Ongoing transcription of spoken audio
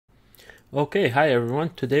Okay, hi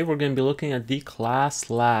everyone. Today we're going to be looking at the class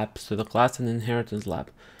lab, so the class and inheritance lab.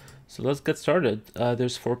 So let's get started.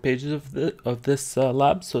 There's 4 pages of this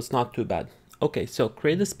lab, so it's not too bad. Okay, so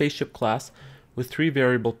create a spaceship class with 3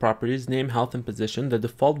 variable properties: name, health, and position. The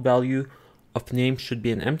default value of name should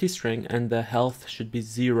be an empty string, and the health should be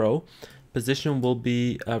 0. Position will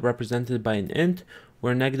be represented by an int,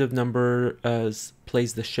 where negative numbers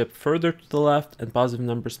place the ship further to the left, and positive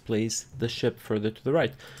numbers place the ship further to the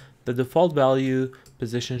right. The default value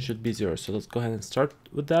position should be 0. So let's go ahead and start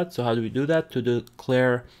with that. So how do we do that? To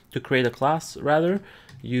create a class, rather,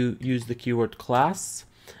 you use the keyword class,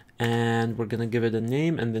 and we're gonna give it a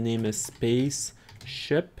name, and the name is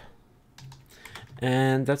spaceship.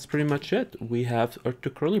 And that's pretty much it. We have our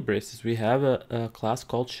 2 curly braces. We have a class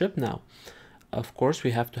called ship now. Of course,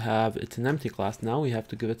 we have to have, it's an empty class now. We have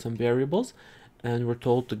to give it some variables, and we're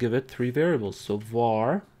told to give it 3 variables. So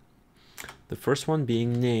var, the first one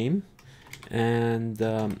being name, and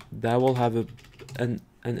that will have an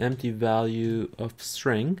empty value of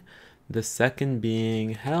string. The second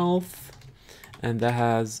being health, and that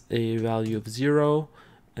has a value of 0,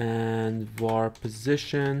 and var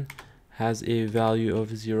position has a value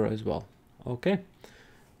of 0 as well. Okay,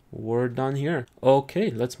 we're done here.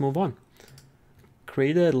 Okay, let's move on.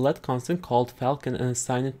 Create a let constant called Falcon and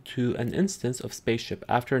assign it to an instance of spaceship.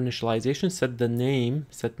 After initialization,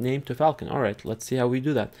 set name to Falcon. All right, let's see how we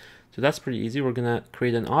do that. So that's pretty easy. We're gonna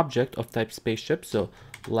create an object of type spaceship. So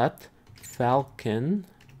let Falcon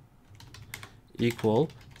equal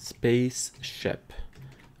spaceship,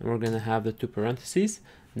 and we're gonna have the 2 parentheses.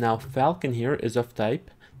 Now Falcon here is of type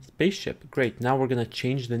spaceship. Great. Now we're gonna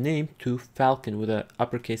change the name to Falcon with an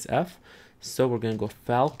uppercase F. So we're gonna go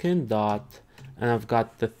Falcon dot, and I've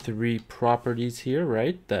got the 3 properties here,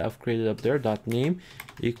 right, that I've created up there, dot name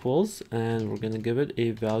equals, and we're gonna give it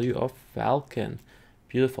a value of Falcon.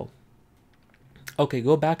 Beautiful. Okay,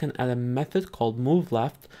 go back and add a method called move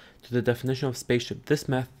left to the definition of spaceship. This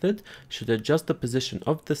method should adjust the position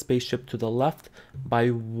of the spaceship to the left by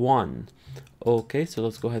 1. Okay, so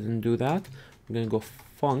let's go ahead and do that. We're gonna go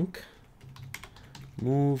func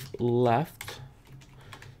move left,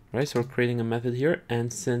 right? So we're creating a method here,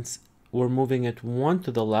 and since we're moving it 1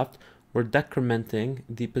 to the left, we're decrementing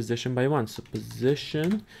the position by 1. So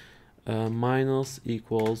position minus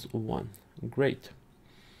equals 1. Great.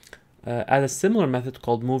 Add a similar method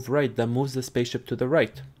called move right that moves the spaceship to the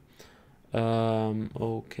right.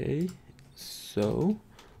 Okay, so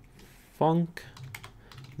func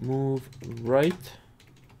move right,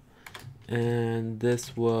 and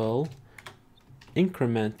this will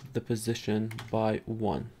increment the position by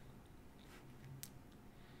 1.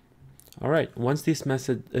 Alright, once these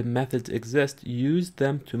methods exist, use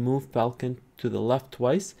them to move Falcon to the left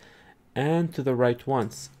twice and to the right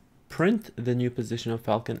once. Print the new position of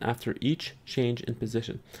Falcon after each change in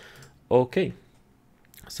position. Okay,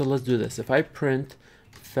 so let's do this. If I print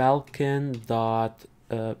Falcon dot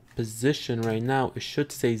position right now, it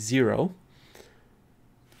should say 0,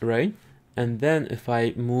 right? And then if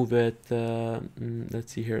I move it,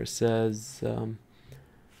 let's see here, it says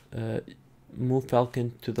move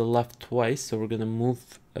Falcon to the left twice, so we're going to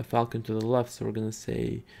move a Falcon to the left, so we're going to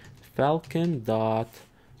say Falcon dot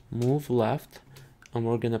move left, and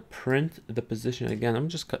we're going to print the position again. I'm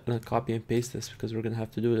just going to copy and paste this because we're going to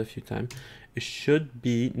have to do it a few times. It should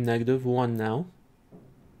be -1 now,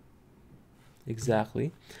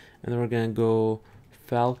 exactly, and then we're going to go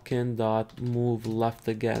Falcon dot move left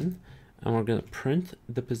again, and we're going to print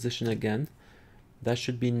the position again. That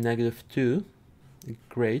should be -2.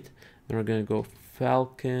 Great. Then we're going to go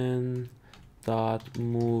Falcon dot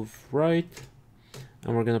move right,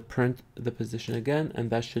 and we're going to print the position again, and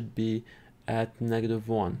that should be at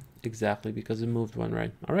 -1, exactly, because it moved 1,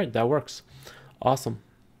 right? All right, that works. Awesome.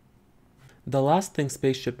 The last thing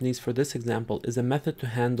spaceship needs for this example is a method to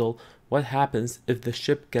handle what happens if the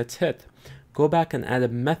ship gets hit. Go back and add a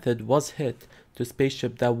method was hit to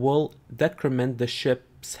spaceship that will decrement the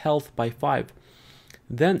ship's health by 5.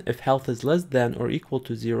 Then if health is less than or equal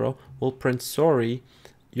to 0, we'll print sorry,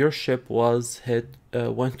 your ship was hit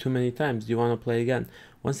 1 too many times. Do you want to play again?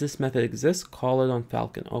 Once this method exists, call it on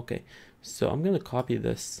Falcon. Okay, so I'm going to copy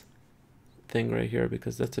this thing right here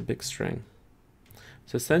because that's a big string.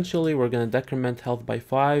 So essentially we're going to decrement health by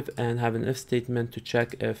 5 and have an if statement to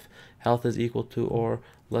check if health is equal to or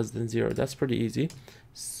less than 0. That's pretty easy.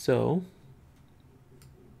 So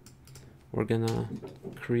we're going to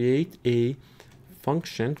create a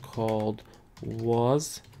function called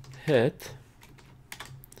was hit,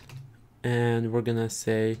 and we're gonna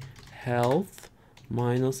say health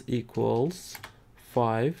minus equals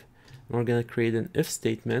 5, and we're gonna create an if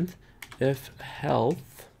statement. If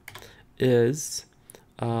health is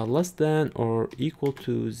less than or equal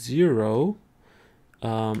to 0,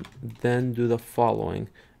 then do the following.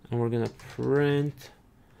 And we're gonna print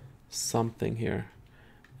something here.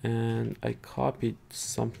 And I copied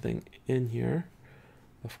something in here.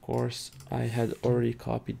 Of course, I had already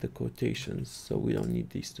copied the quotations, so we don't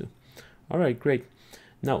need these two. All right, great.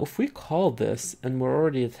 Now, if we call this and we're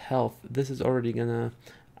already at health, this is already gonna,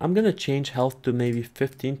 I'm gonna change health to maybe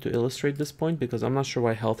 15 to illustrate this point, because I'm not sure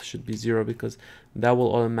why health should be 0, because that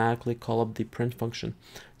will automatically call up the print function.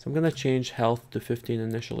 So I'm gonna change health to 15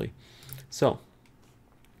 initially. So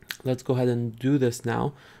let's go ahead and do this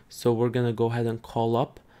now. So we're gonna go ahead and call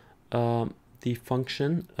up the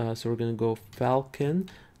function. So we're gonna go falcon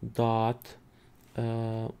dot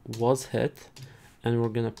was hit, and we're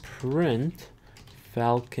gonna print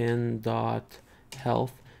falcon dot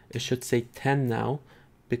health. It should say 10 now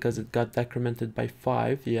because it got decremented by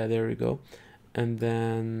 5. Yeah, there we go. And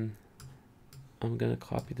then I'm gonna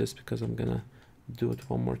copy this because I'm gonna do it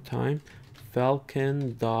one more time.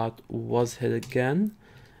 Falcon dot was hit again,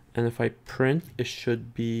 and if I print, it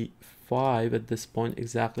should be 5 at this point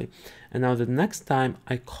exactly. And now the next time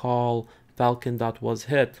I call falcon dot was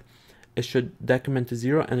hit, it should decrement to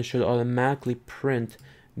 0, and it should automatically print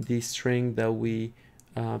the string that we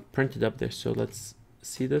printed up there. So let's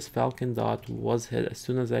see this. Falcon dot was hit. As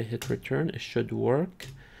soon as I hit return, it should work.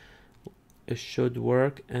 It should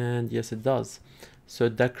work, and yes, it does. So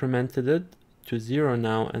it decremented it to 0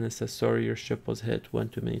 now, and it says sorry, your ship was hit one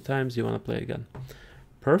too many times. You want to play again.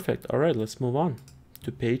 Perfect. All right, let's move on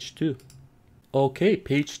to page 2. Okay,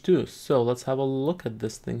 page 2. So let's have a look at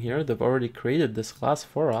this thing here. They've already created this class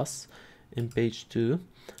for us in page 2.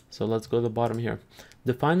 So let's go to the bottom here.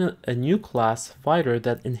 Define a new class fighter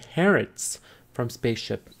that inherits from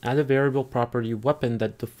spaceship. Add a variable property weapon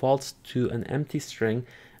that defaults to an empty string,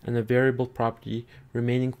 and a variable property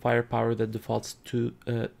remaining firepower that defaults to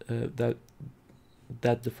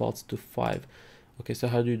that defaults to 5. Okay, so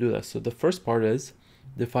how do you do that? So the first part is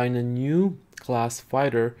define a new class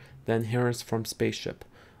fighter that inherits from spaceship.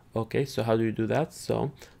 Okay, so how do you do that?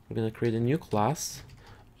 So we're going to create a new class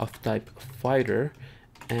of type fighter,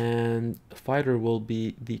 and fighter will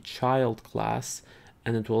be the child class,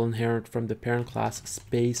 and it will inherit from the parent class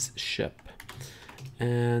spaceship.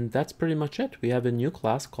 And that's pretty much it. We have a new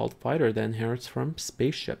class called fighter that inherits from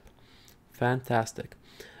spaceship. Fantastic.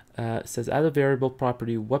 It says add a variable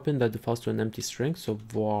property weapon that defaults to an empty string. So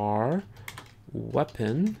var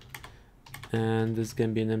weapon, and this is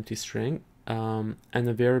going to be an empty string, and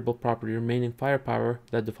a variable property remaining firepower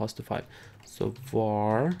that defaults to 5. So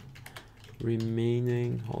var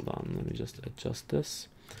remaining, hold on, let me just adjust this.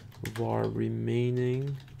 Var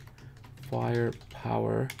remaining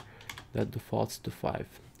firepower that defaults to 5.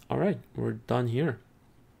 All right, we're done here.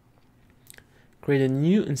 Create a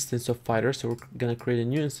new instance of fighter. So we're going to create a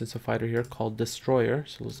new instance of fighter here called destroyer.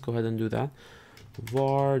 So let's go ahead and do that.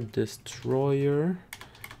 Var destroyer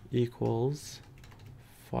equals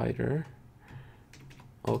fighter.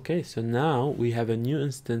 Okay, so now we have a new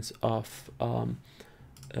instance of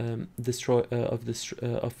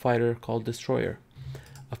fighter called destroyer.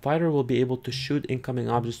 A fighter will be able to shoot incoming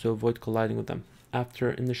objects to avoid colliding with them.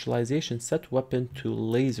 After initialization, set weapon to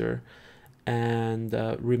laser and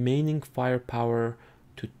remaining firepower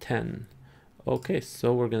to 10. Okay,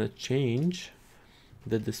 so we're gonna change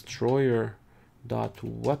the destroyer dot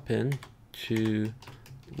weapon to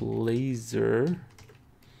laser,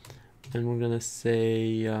 and we're gonna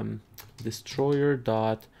say destroyer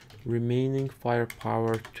dot remaining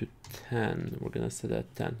firepower to 10. We're gonna set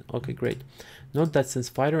that 10. Okay, great. Note that since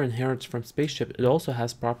fighter inherits from spaceship, it also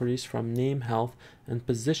has properties from name, health, and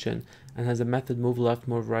position, and has a method move left,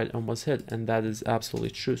 move right, and was hit, and that is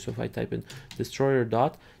absolutely true. So if I type in destroyer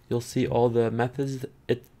dot, you'll see all the methods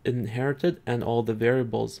it inherited and all the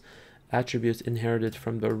variables attributes inherited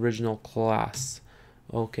from the original class.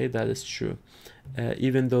 Okay, that is true.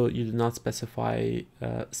 Even though you do not specify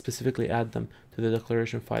specifically add them to the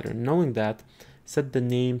declaration fighter. Knowing that, set the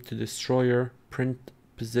name to destroyer, print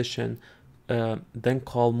position, then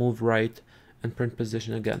call move right and print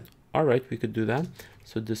position again. All right, we could do that.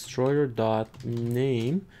 So destroyer dot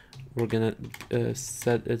name, we're gonna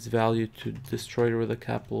set its value to destroyer with a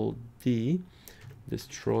capital D,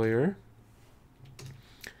 destroyer,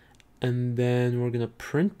 and then we're gonna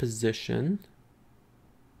print position,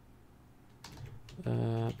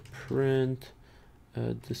 print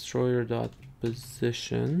destroyer dot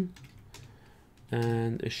position,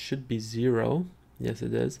 and it should be 0. Yes,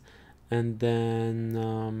 it is. And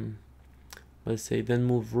then let's say then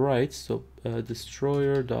move right. So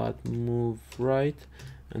destroyer dot move right,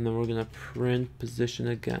 and then we're gonna print position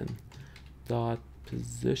again, dot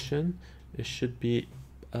position, it should be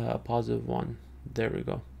a +1. There we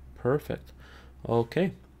go. Perfect.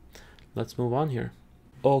 Okay, let's move on here.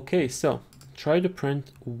 Okay, so try to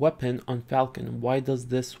print weapon on Falcon. Why does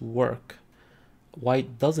this work? Why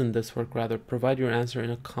doesn't this work rather? Provide your answer in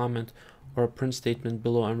a comment or a print statement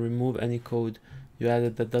below and remove any code you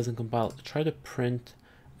added that doesn't compile. Try to print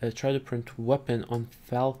weapon on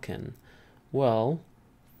Falcon. Well,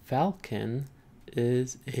 Falcon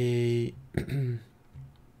is a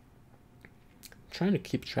trying to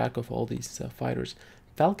keep track of all these fighters.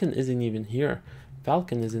 Falcon isn't even here.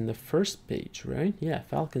 Falcon is in the first page, right? Yeah,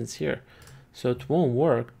 Falcon's here. So it won't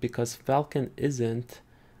work because Falcon isn't,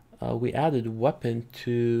 we added weapon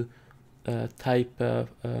to type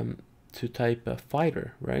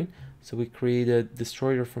fighter, right? So we created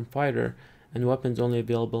destroyer from fighter, and weapons only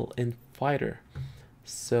available in fighter.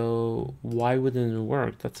 So why wouldn't it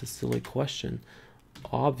work? That's a silly question.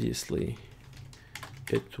 Obviously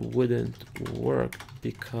it wouldn't work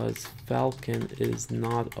because Falcon is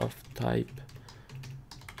not of type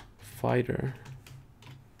fighter.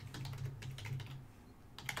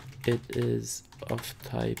 It is of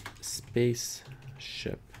type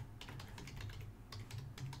spaceship.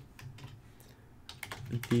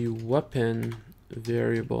 The weapon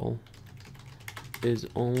variable is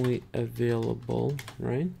only available,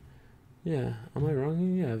 right? Yeah, am I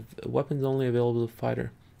wrong? Yeah, weapons only available to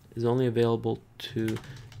fighter is only available to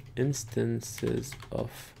instances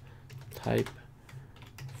of type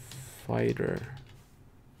fighter.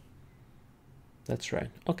 That's right.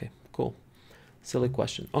 Okay, cool. Silly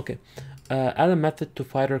question. Okay, add a method to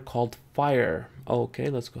fighter called fire. Okay,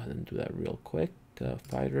 let's go ahead and do that real quick.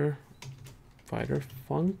 Fighter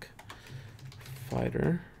func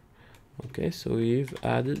fighter. Okay, so we've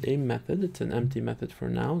added a method. It's an empty method for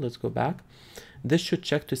now. Let's go back. This should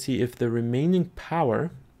check to see if the remaining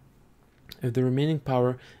power is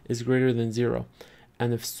greater than 0,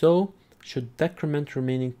 and if so, should decrement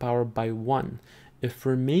remaining power by 1. If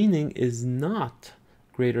remaining is not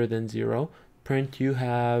greater than 0, print you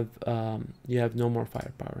have no more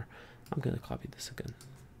firepower. I'm gonna copy this again.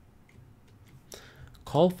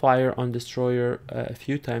 Call fire on destroyer a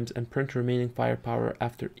few times and print remaining firepower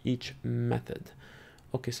after each method.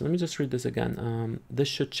 Okay, so let me just read this again. This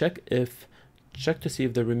should check to see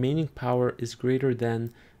if the remaining power is greater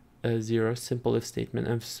than 0, simple if statement,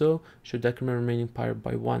 and if so, should decrement remaining power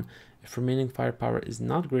by 1. If remaining firepower is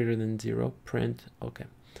not greater than 0, print. Okay,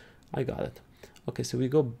 I got it. Okay, so we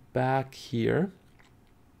go back here.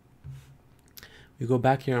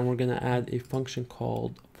 And we're gonna add a function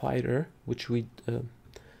called fighter, which we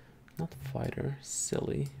not fighter,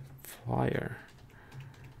 silly, fire.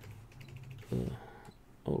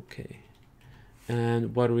 Okay,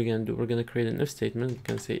 and what are we gonna do? We're gonna create an if statement. We're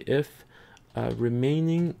gonna say if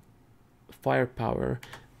remaining firepower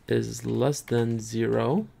is less than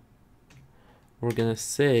 0, we're gonna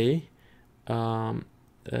say hold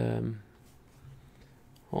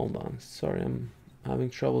on, sorry, I'm having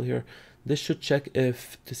trouble here. This should check to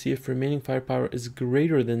see if remaining firepower is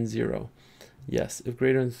greater than 0. Yes, if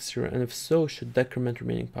greater than 0, and if so, should decrement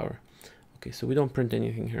remaining power. Okay, so we don't print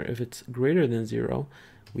anything here. If it's greater than 0,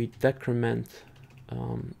 we decrement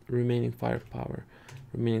remaining firepower.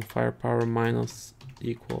 Remaining firepower minus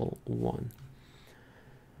equal 1.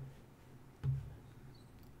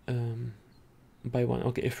 By 1.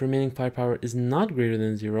 Okay, if remaining firepower is not greater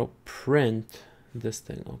than 0, print this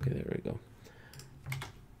thing. Okay, there we go.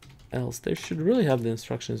 Else, they should really have the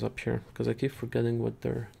instructions up here because I keep forgetting what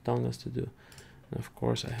they're telling us to do. And of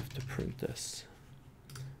course, I have to print this.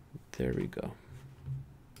 There we go.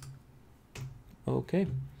 Okay,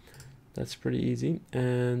 that's pretty easy.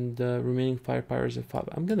 And remaining firepower is a 5.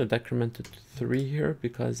 I'm gonna decrement it to 3 here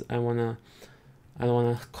because I don't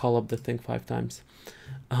wanna call up the thing 5 times.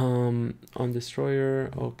 On destroyer,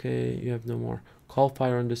 okay, you have no more. Call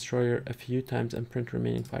fire on destroyer a few times and print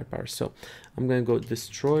remaining firepower. So I'm gonna go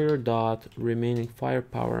destroyer dot remaining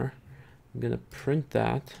firepower. I'm gonna print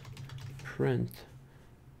that.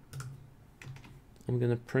 I'm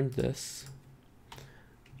gonna print this,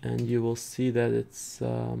 and you will see that it's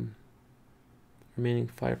remaining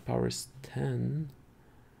firepower is 10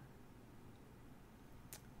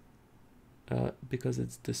 because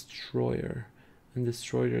it's destroyer, and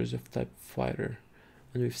destroyer is of type fighter,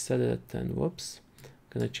 and we've set it at 10. Whoops, I'm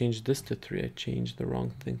gonna change this to 3. I changed the wrong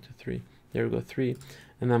thing to 3. There we go, 3,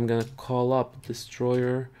 and I'm gonna call up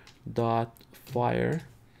destroyer dot fire,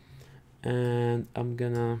 and I'm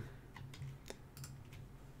gonna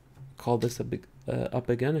call this up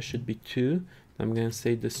again. It should be 2. I'm gonna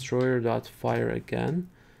say destroyer dot fire again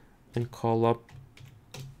and call up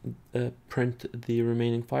print the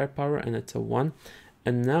remaining firepower, and it's a 1.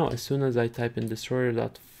 And now as soon as I type in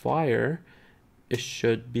destroyer.fire, it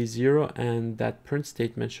should be 0, and that print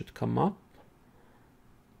statement should come up,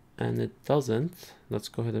 and it doesn't. Let's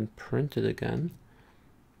go ahead and print it again.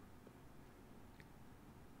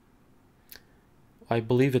 I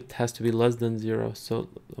believe it has to be less than 0, so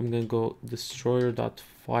I'm gonna go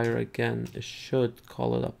destroyer.fire again. It should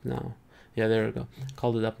call it up now. Yeah, there we go.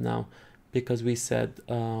 Called it up now, because we said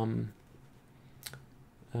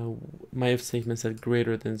my if statement said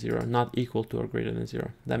greater than 0, not equal to or greater than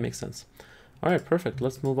 0. That makes sense. All right, perfect.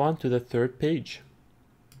 Let's move on to the third page.